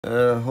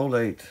Hole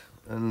 8,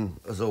 and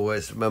as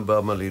always, remember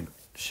I'm only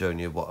showing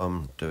you what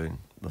I'm doing,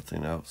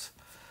 nothing else.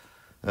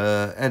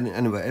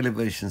 Anyway,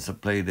 elevations I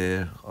played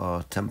here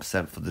are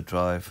 10% for the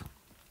drive,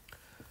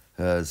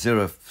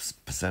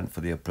 0%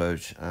 for the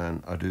approach,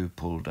 and I do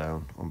pull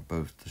down on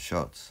both the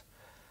shots.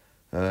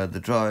 The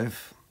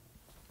drive,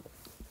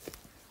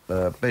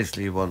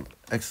 basically you want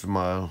extra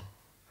mile,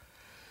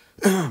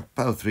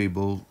 power 3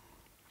 bull,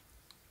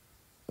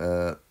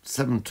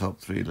 7 top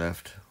 3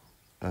 left,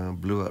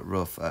 blue at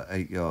rough at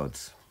 8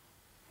 yards.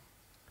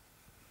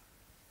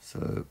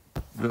 So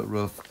blue at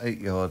rough 8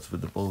 yards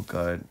with the bull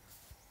guide.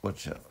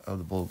 Watch how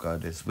the bull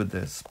guide is with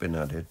the spin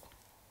added.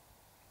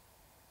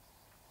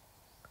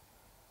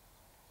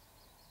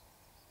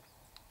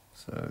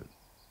 So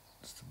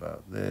just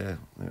about there.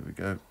 There we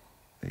go.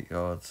 8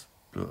 yards,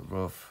 blue at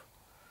rough,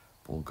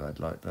 bull guide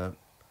like that.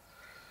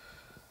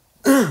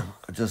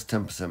 Adjust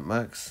 10%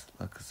 max,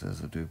 like I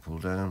says, I do pull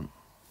down.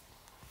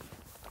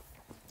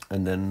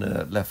 And then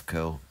left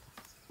curl.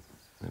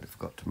 I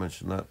forgot to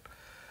mention that.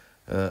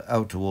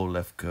 Outer wall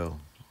left curl.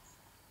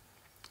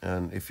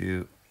 And if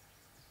you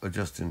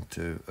adjust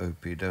into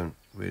OP, don't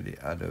really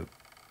add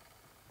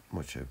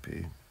much OP.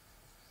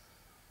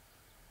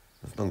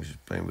 As long as you're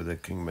playing with a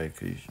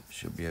Kingmaker, you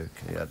should be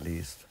okay at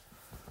least.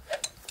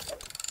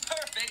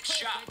 Perfect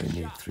shot. We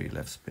need 3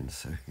 left spins,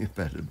 so you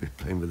better be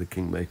playing with a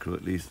Kingmaker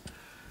at least.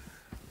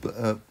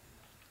 But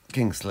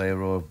Kingslayer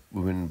or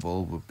Women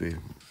Ball would be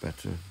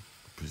better.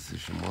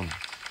 Precision 1.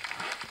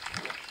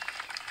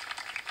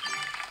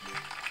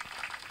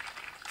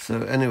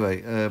 So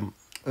anyway,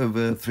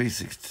 over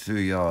 362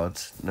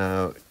 yards.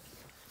 Now,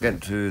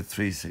 get to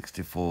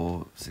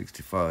 364,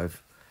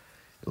 65.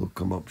 It'll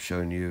come up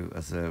showing you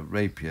as a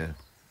rapier.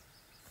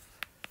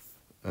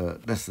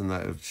 Less than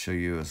that, it'll show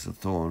you as a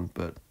thorn,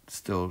 but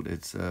still,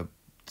 it's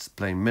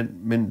playing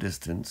min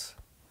distance.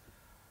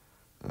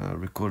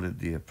 Recorded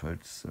the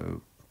approach,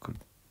 so I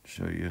could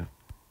show you.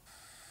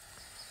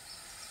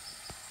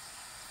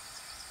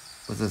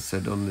 As I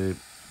said on the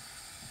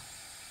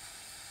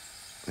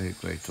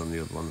great on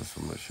the other one,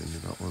 so I'm not showing you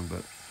that one,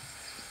 but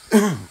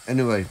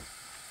anyway,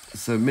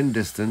 so min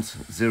distance,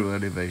 0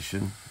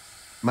 elevation,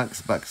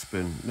 max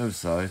backspin, no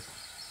side,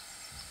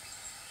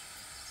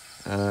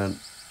 and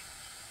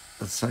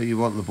that's how you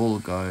want the ball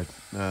guide.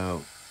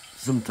 Now,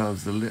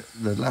 sometimes the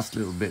last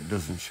little bit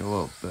doesn't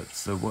show up, but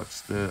so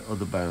watch the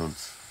other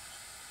bounce,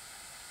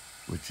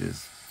 which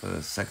is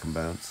the second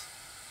bounce.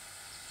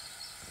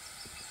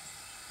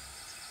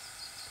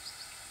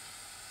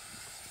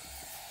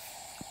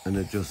 And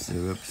adjust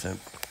 0%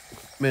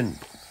 min.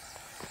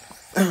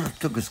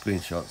 Took a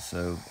screenshot,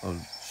 so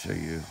I'll show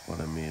you what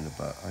I mean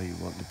about how you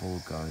want the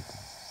ball guide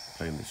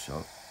playing the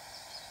shot.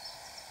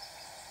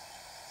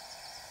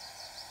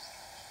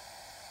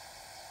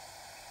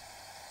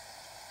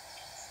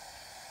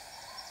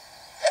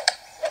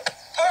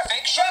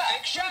 Perfect shot.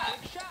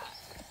 Perfect shot.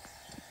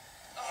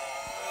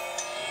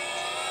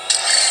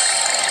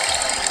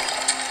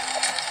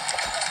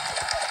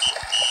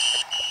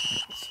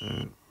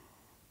 So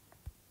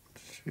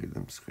show you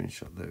them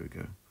screenshot. There we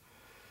go.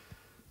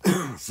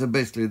 So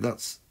basically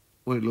that's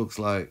what it looks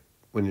like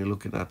when you're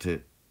looking at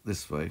it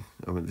this way.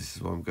 I mean, this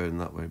is why I'm going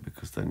that way,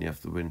 because then you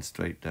have the wind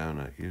straight down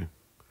at you.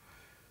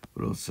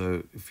 But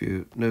also, if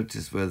you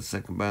notice where the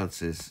second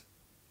bounce is,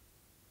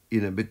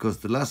 you know, because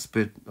the last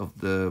bit of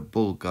the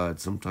ball guide,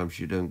 sometimes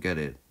you don't get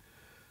it.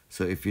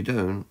 So if you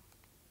don't,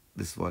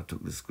 this is why I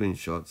took the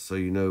screenshot, so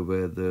you know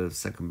where the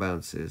second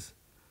bounce is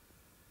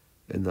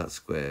in that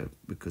square,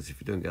 because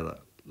if you don't get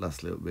that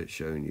last little bit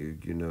showing you,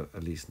 you know,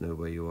 at least know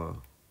where you are.